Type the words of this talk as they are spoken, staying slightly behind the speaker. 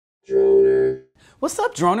What's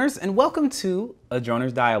up, droners, and welcome to a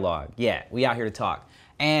Droner's Dialogue. Yeah, we out here to talk.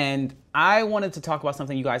 And I wanted to talk about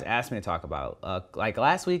something you guys asked me to talk about. Like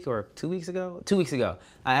last week or 2 weeks ago? 2 weeks ago,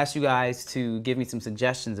 I asked you guys to give me some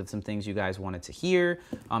suggestions of some things you guys wanted to hear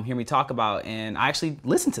me talk about, and I actually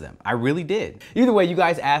listened to them. I really did. Either way, you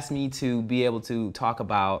guys asked me to be able to talk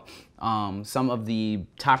about some of the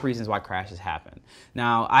top reasons why crashes happen.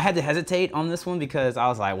 Now, I had to hesitate on this one because I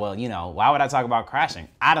was like, well, you know, why would I talk about crashing?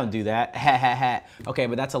 I don't do that. Ha ha ha. Okay,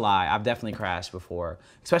 but that's a lie. I've definitely crashed before,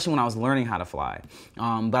 especially when I was learning how to fly.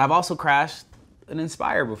 But I've also crashed an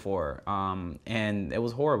Inspire before, and it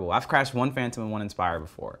was horrible. I've crashed one Phantom and one Inspire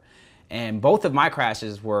before. And both of my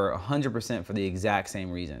crashes were 100% for the exact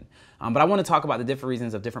same reason. But I want to talk about the different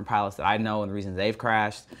reasons of different pilots that I know and the reasons they've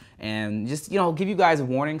crashed, and just, you know, give you guys a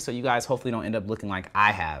warning so you guys hopefully don't end up looking like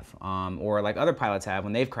I have, or like other pilots have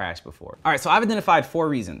when they've crashed before. All right, so I've identified 4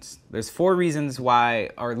 reasons. There's 4 reasons why,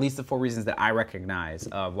 or at least the 4 reasons that I recognize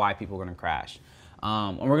of why people are going to crash.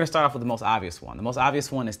 And we're going to start off with the most obvious one. The most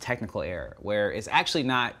obvious one is technical error, where it's actually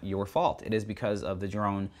not your fault. It is because of the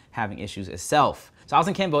drone having issues itself. So I was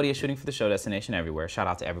in Cambodia shooting for the show Destination Everywhere. Shout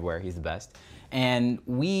out to Everywhere, he's the best. And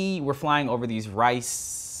we were flying over these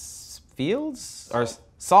rice fields, or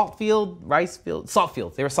salt field, rice field, salt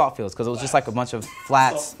fields. They were salt fields because it was just like a bunch of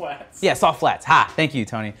flats. Salt flats. Yeah, salt flats. Ha, thank you,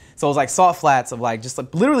 Tony. So it was like salt flats of like just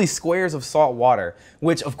like literally squares of salt water,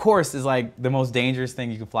 which of course is like the most dangerous thing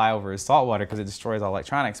you can fly over is salt water because it destroys all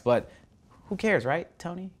electronics. But who cares, right,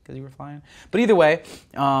 Tony? Because you were flying. But either way,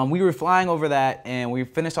 we were flying over that and we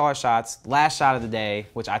finished all our shots. Last shot of the day,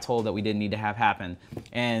 which I told that we didn't need to have happen.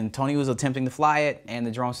 And Tony was attempting to fly it and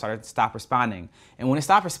the drone started to stop responding. And when it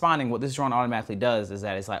stopped responding, what this drone automatically does is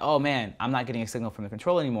that it's like, oh man, I'm not getting a signal from the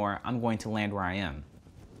control anymore. I'm going to land where I am.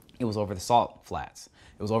 It was over the salt flats.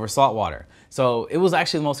 It was over salt water. So it was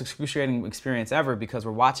actually the most excruciating experience ever because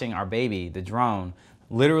we're watching our baby, the drone,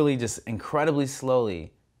 literally just incredibly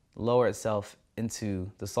slowly lower itself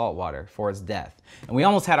into the salt water for its death. And we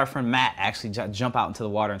almost had our friend Matt actually jump out into the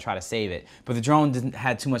water and try to save it. But the drone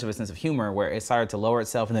had too much of a sense of humor where it started to lower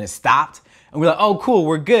itself and then it stopped. And we're like, oh, cool,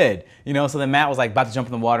 we're good. You know, so then Matt was like about to jump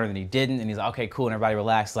in the water and then he didn't. And he's like, okay, cool. And everybody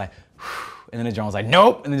relaxed, like, whew. And then the drone was like,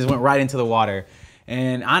 nope. And then just went right into the water.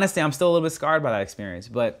 And honestly, I'm still a little bit scarred by that experience.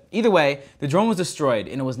 But either way, the drone was destroyed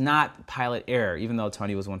and it was not pilot error, even though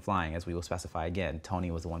Tony was the one flying, as we will specify again, Tony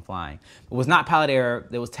was the one flying. It was not pilot error,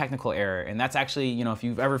 it was technical error. And that's actually, you know, if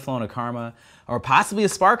you've ever flown a Karma or possibly a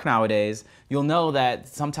Spark nowadays, you'll know that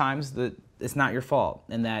sometimes it's not your fault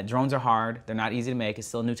and that drones are hard, they're not easy to make, it's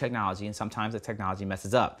still new technology, and sometimes the technology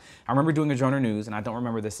messes up. I remember doing a Droner News, and I don't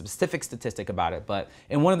remember the specific statistic about it, but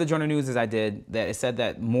in one of the Droner Newses I did, that it said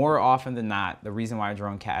that more often than not, the reason why a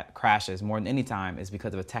drone crashes more than any time is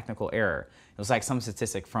because of a technical error. It was like some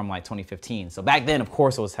statistic from like 2015. So back then, of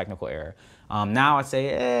course, it was technical error. Now I'd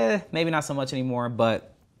say, maybe not so much anymore, but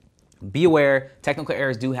be aware, technical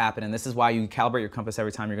errors do happen, and this is why you calibrate your compass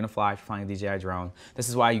every time you're gonna fly if you're flying a DJI drone. This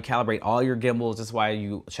is why you calibrate all your gimbals. This is why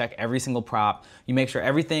you check every single prop. You make sure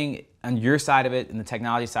everything on your side of it and the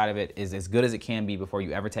technology side of it is as good as it can be before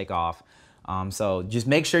you ever take off. So just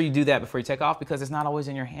make sure you do that before you take off because it's not always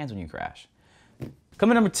in your hands when you crash.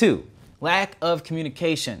 Coming number 2, lack of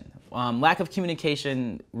communication. Lack of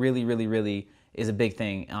communication really is a big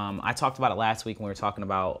thing. I talked about it last week when we were talking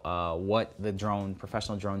about what the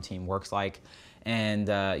professional drone team works like. And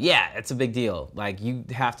yeah, it's a big deal. Like you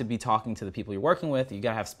have to be talking to the people you're working with. You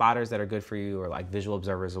gotta have spotters that are good for you, or like visual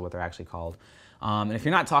observers, or what they're actually called. And if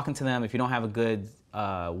you're not talking to them, if you don't have a good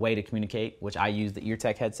way to communicate, which I use the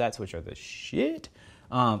EarTech headsets, which are the shit.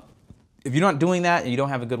 If you're not doing that and you don't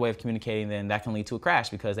have a good way of communicating, then that can lead to a crash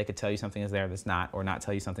because they could tell you something is there that's not, or not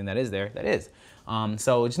tell you something that is there that is.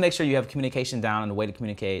 So just make sure you have communication down and a way to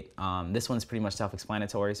communicate. This one's pretty much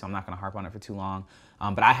self-explanatory, so I'm not gonna harp on it for too long.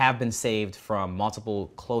 But I have been saved from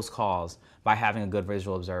multiple close calls by having a good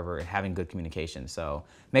visual observer and having good communication. So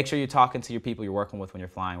make sure you're talking to your people you're working with when you're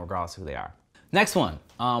flying, regardless of who they are. Next one.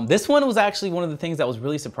 This one was actually one of the things that was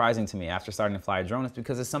really surprising to me after starting to fly a drone. Is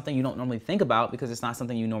because it's something you don't normally think about because it's not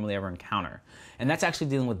something you normally ever encounter. And that's actually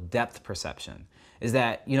dealing with depth perception. Is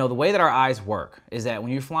that, you know, the way that our eyes work is that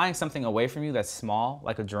when you're flying something away from you that's small,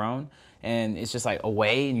 like a drone, and it's just like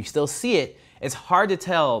away and you still see it, it's hard to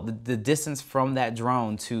tell the distance from that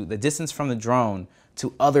drone to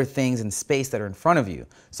to other things in space that are in front of you.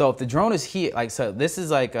 So if the drone is here, like, so this is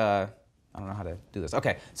like, I don't know how to do this.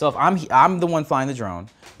 Okay, so if I'm the one flying the drone,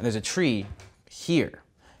 and there's a tree here,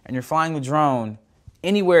 and you're flying the drone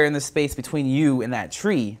anywhere in the space between you and that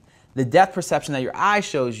tree, the depth perception that your eye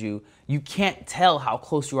shows you, you can't tell how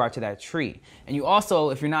close you are to that tree. And you also,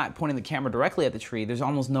 if you're not pointing the camera directly at the tree, there's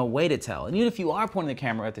almost no way to tell. And even if you are pointing the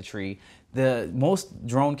camera at the tree, most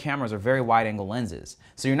drone cameras are very wide angle lenses.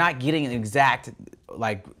 So you're not getting an exact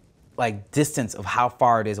like distance of how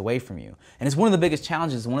far it is away from you. And it's one of the biggest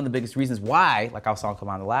challenges, one of the biggest reasons why, like I was talking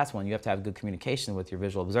about in the last one, you have to have good communication with your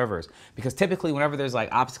visual observers. Because typically whenever there's like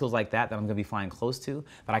obstacles like that I'm gonna be flying close to,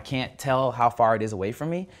 but I can't tell how far it is away from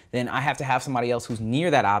me, then I have to have somebody else who's near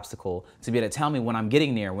that obstacle to be able to tell me when I'm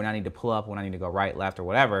getting near, when I need to pull up, when I need to go right, left, or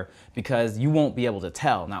whatever, because you won't be able to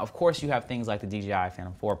tell. Now, of course, you have things like the DJI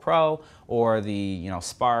Phantom 4 Pro or the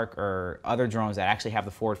Spark or other drones that actually have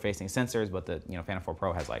the forward-facing sensors, but the Phantom 4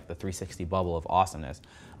 Pro has like the 360 bubble of awesomeness.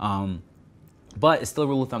 But it's still a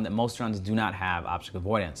rule of thumb that most drones do not have obstacle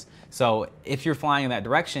avoidance. So if you're flying in that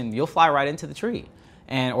direction, you'll fly right into the tree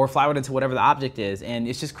or fly right into whatever the object is. And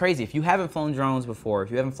it's just crazy. If you haven't flown drones before,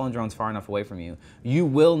 if you haven't flown drones far enough away from you, you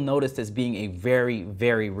will notice this being a very,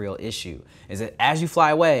 very real issue. Is that as you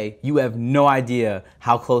fly away, you have no idea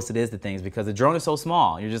how close it is to things because the drone is so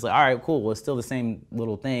small. You're just like, all right, cool. Well, it's still the same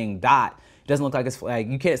little thing, dot. It doesn't look like it's like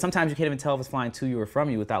you can't. Sometimes you can't even tell if it's flying to you or from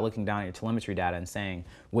you without looking down at your telemetry data and saying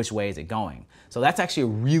which way is it going. So that's actually a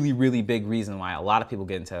really, really big reason why a lot of people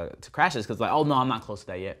get into crashes because like, oh no, I'm not close to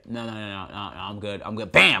that yet. No, I'm good. I'm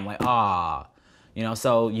good. Bam, like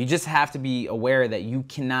So you just have to be aware that you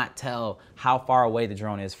cannot tell how far away the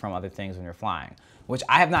drone is from other things when you're flying. Which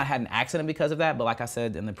I have not had an accident because of that, but like I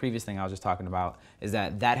said in the previous thing I was just talking about, is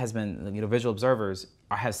that has been, visual observers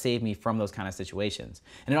have saved me from those kind of situations.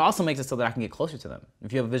 And it also makes it so that I can get closer to them.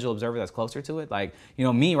 If you have a visual observer that's closer to it, like,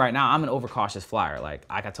 me right now, I'm an overcautious flyer. Like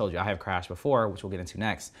I told you, I have crashed before, which we'll get into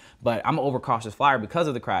next, but I'm an overcautious flyer because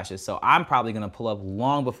of the crashes. So I'm probably gonna pull up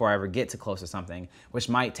long before I ever get to close to something, which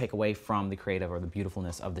might take away from the creative or the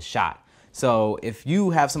beautifulness of the shot. So if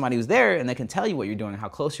you have somebody who's there and they can tell you what you're doing and how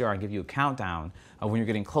close you are and give you a countdown of when you're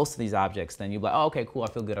getting close to these objects, then you'll be like, oh, okay, cool, I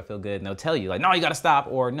feel good. And they'll tell you like, no, you gotta stop,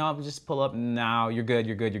 or no, just pull up, no, you're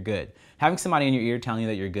good. Having somebody in your ear telling you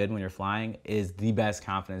that you're good when you're flying is the best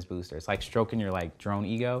confidence booster. It's like stroking your drone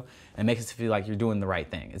ego and makes it feel like you're doing the right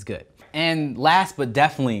thing. It's good. And last but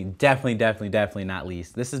definitely not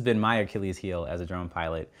least, this has been my Achilles heel as a drone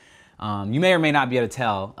pilot. You may or may not be able to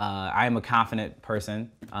tell, I am a confident person.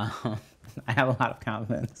 I have a lot of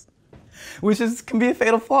confidence, which can be a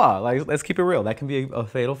fatal flaw. Like, let's keep it real. That can be a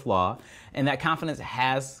fatal flaw. And that confidence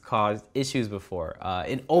has caused issues before,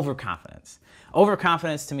 in overconfidence.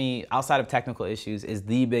 Overconfidence to me, outside of technical issues, is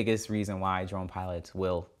the biggest reason why drone pilots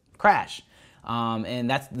will crash. And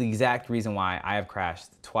that's the exact reason why I have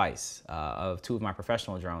crashed twice of two of my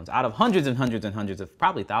professional drones out of hundreds and hundreds and hundreds of,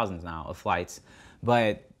 probably thousands now, of flights.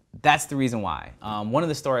 But that's the reason why. One of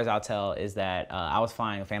the stories I'll tell is that I was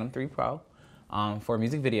flying a Phantom 3 Pro for a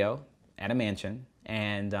music video at a mansion,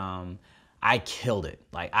 and I killed it.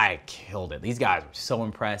 Like, I killed it. These guys were so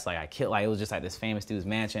impressed. Like, it was just like this famous dude's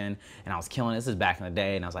mansion, and I was killing it. This is back in the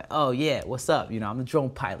day, and I was like, oh yeah, what's up? I'm the drone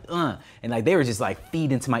pilot. And like, they were just like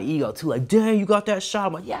feeding into my ego too. Like, dang, you got that shot.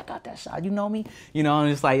 I'm like, yeah, I got that shot. You know me? And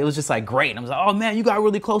it's like, it was just like great. And I was like, oh man, you got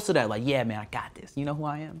really close to that. Like, yeah, man, I got this. You know who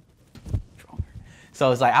I am? So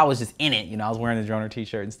it's like I was just in it, I was wearing the droner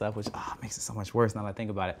t-shirt and stuff, which makes it so much worse now that I think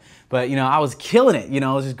about it. But I was killing it,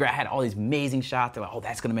 I was just I had all these amazing shots. They're like, oh,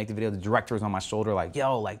 that's gonna make the video. The director was on my shoulder, like,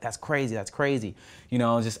 yo, like that's crazy.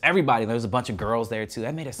 Just everybody. There was a bunch of girls there too.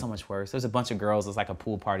 That made it so much worse. There's a bunch of girls. It's like a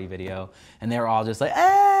pool party video, and they were all just like,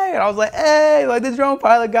 hey, and I was like, hey, like the drone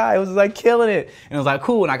pilot guy. It was like killing it, and it was like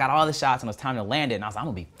cool. And I got all the shots, and it was time to land it. And I was like, I'm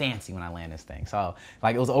gonna be fancy when I land this thing. So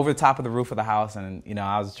like it was over the top of the roof of the house, and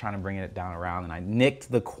I was trying to bring it down around, and I nicked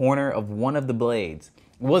the corner of one of the blades.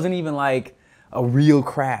 It wasn't even like a real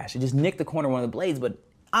crash. It just nicked the corner of one of the blades, but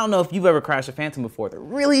I don't know if you've ever crashed a Phantom before. They're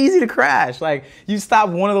really easy to crash. Like, you stop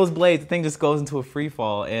one of those blades, the thing just goes into a free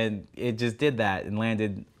fall, and it just did that and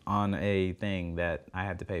landed on a thing that I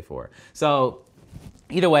had to pay for. So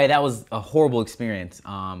either way, that was a horrible experience,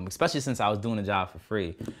 especially since I was doing the job for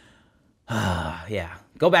free. Yeah.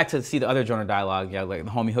 Go back to see the other droner dialogue, like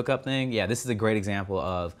the homie hookup thing. Yeah, this is a great example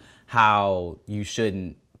of how you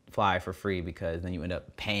shouldn't fly for free, because then you end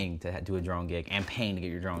up paying to do a drone gig and paying to get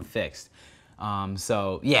your drone fixed.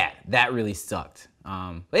 So yeah, that really sucked.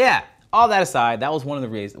 But yeah, all that aside, that was one of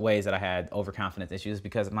the ways that I had overconfidence issues,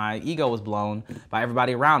 because my ego was blown by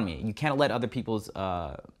everybody around me. You can't let other people's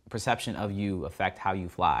perception of you affect how you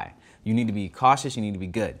fly. You need to be cautious, you need to be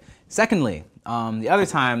good. Secondly, the other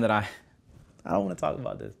time that I don't want to talk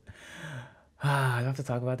about this. I have to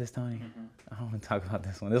talk about this, Tony. I don't want to talk about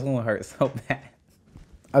this one. This one will hurt so bad.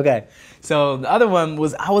 Okay, so the other one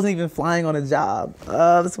was I wasn't even flying on a job.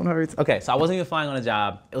 This one hurts. Okay, so I wasn't even flying on a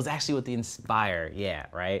job. It was actually with the Inspire, yeah,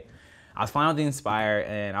 right? I was flying with the Inspire,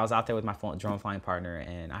 and I was out there with my drone flying partner,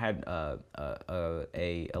 and I had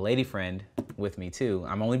a lady friend with me too.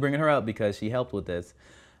 I'm only bringing her up because she helped with this.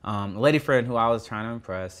 A lady friend who I was trying to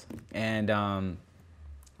impress, and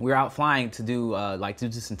we were out flying to do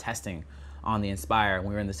some testing on the Inspire. And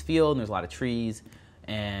we were in this field, and there's a lot of trees.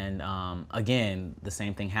 And again, the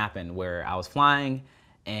same thing happened where I was flying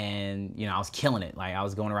and, you know, I was killing it. Like I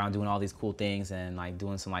was going around doing all these cool things and like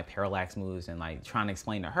doing some like parallax moves and like trying to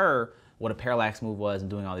explain to her what a parallax move was and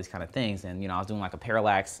doing all these kind of things. And, you know, I was doing like a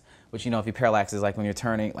parallax, which, you know, if you parallax is like when you're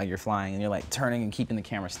turning, like you're flying and you're like turning and keeping the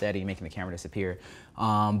camera steady, making the camera disappear.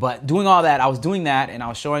 But doing all that, I was doing that and I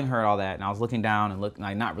was showing her all that and I was looking down and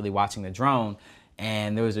like not really watching the drone.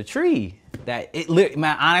 And there was a tree that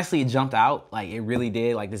man, honestly, it jumped out. Like it really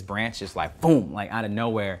did. Like this branch just like boom, like out of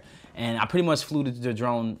nowhere. And I pretty much flew the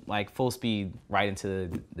drone like full speed right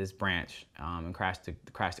into this branch and crashed the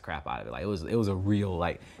crap out of it. Like it was a real,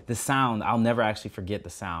 like the sound, I'll never actually forget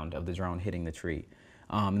the sound of the drone hitting the tree.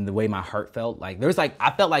 And the way my heart felt, like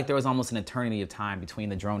I felt like there was almost an eternity of time between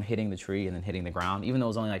the drone hitting the tree and then hitting the ground, even though it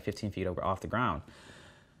was only like 15 feet off the ground.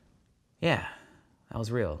 Yeah, that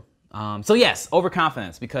was real. So yes,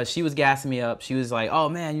 overconfidence, because she was gassing me up. She was like, oh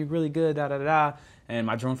man, you're really good, da da da da. And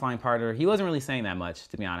my drone flying partner, he wasn't really saying that much,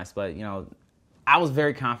 to be honest, but you know, I was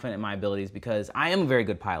very confident in my abilities because I am a very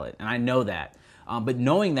good pilot and I know that. But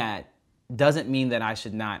knowing that doesn't mean that I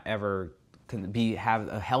should not ever have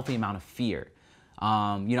a healthy amount of fear.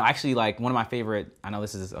 You know, actually, like one of my favorite, I know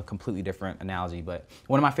this is a completely different analogy, but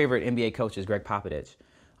one of my favorite NBA coaches, Greg Popovich,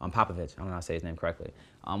 I don't know how to say his name correctly.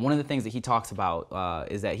 One of the things that he talks about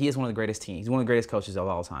is that he is one of the greatest teams. He's one of the greatest coaches of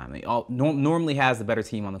all time. He normally has the better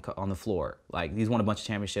team on the floor. Like he's won a bunch of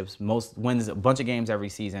championships, wins a bunch of games every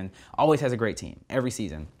season. Always has a great team every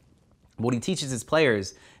season. What he teaches his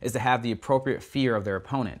players is to have the appropriate fear of their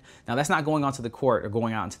opponent. Now that's not going onto the court or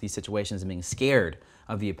going out into these situations and being scared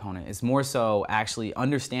of the opponent. It's more so actually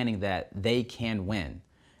understanding that they can win.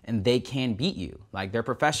 And they can beat you, like they're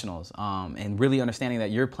professionals, and really understanding that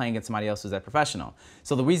you're playing against somebody else who's that professional.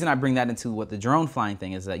 So the reason I bring that into what the drone flying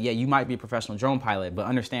thing is that, yeah, you might be a professional drone pilot, but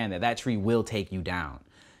understand that that tree will take you down.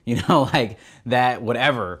 You know, like that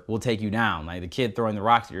whatever will take you down. Like the kid throwing the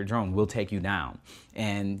rocks at your drone will take you down.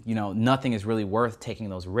 And, you know, nothing is really worth taking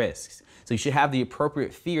those risks. So you should have the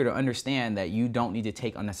appropriate fear to understand that you don't need to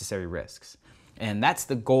take unnecessary risks. And that's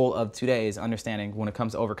the goal of today, is understanding when it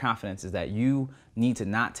comes to overconfidence is that you need to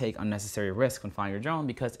not take unnecessary risk when flying your drone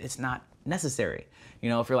because it's not necessary. You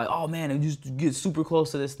know, if you're like, oh man, I just get super close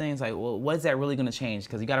to this thing, it's like, well, what is that really gonna change?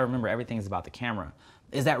 Because you gotta remember, everything is about the camera.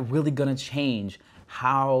 Is that really gonna change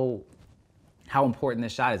how important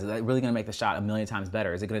this shot is? Is that really gonna make the shot a million times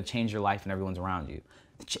better? Is it gonna change your life and everyone's around you?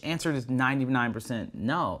 The answer is 99%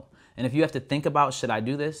 no. And if you have to think about, should I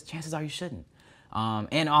do this? Chances are you shouldn't.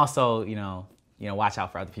 And also, you know, watch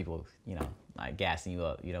out for other people, you know, like gassing you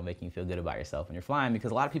up, you know, making you feel good about yourself when you're flying,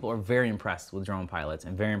 because a lot of people are very impressed with drone pilots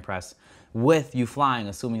and very impressed with you flying,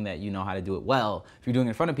 assuming that you know how to do it well. If you're doing it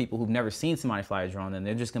in front of people who've never seen somebody fly a drone, then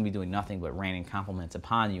they're just gonna be doing nothing but raining compliments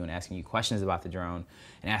upon you and asking you questions about the drone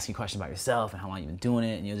and asking you questions about yourself and how long you've been doing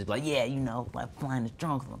it. And you'll just be like, yeah, you know, like flying this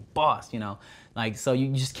drone 'cause I'm a boss, you know? Like, so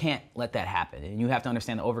you just can't let that happen. And you have to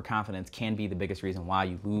understand that overconfidence can be the biggest reason why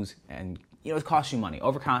you lose, and you know, it costs you money.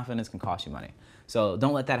 Overconfidence can cost you money. So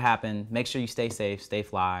don't let that happen. Make sure you stay safe, stay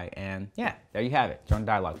fly, and yeah, there you have it. Drone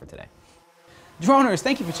Dialogue for today. Droners,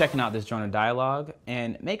 thank you for checking out this Drone Dialogue,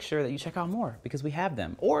 and make sure that you check out more because we have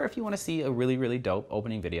them. Or if you want to see a really, really dope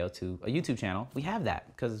opening video to a YouTube channel, we have that,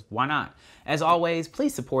 because why not? As always,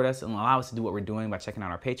 please support us and allow us to do what we're doing by checking out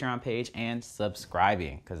our Patreon page and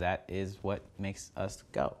subscribing, because that is what makes us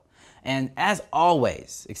go. And as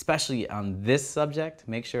always, especially on this subject,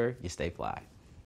 make sure you stay fly.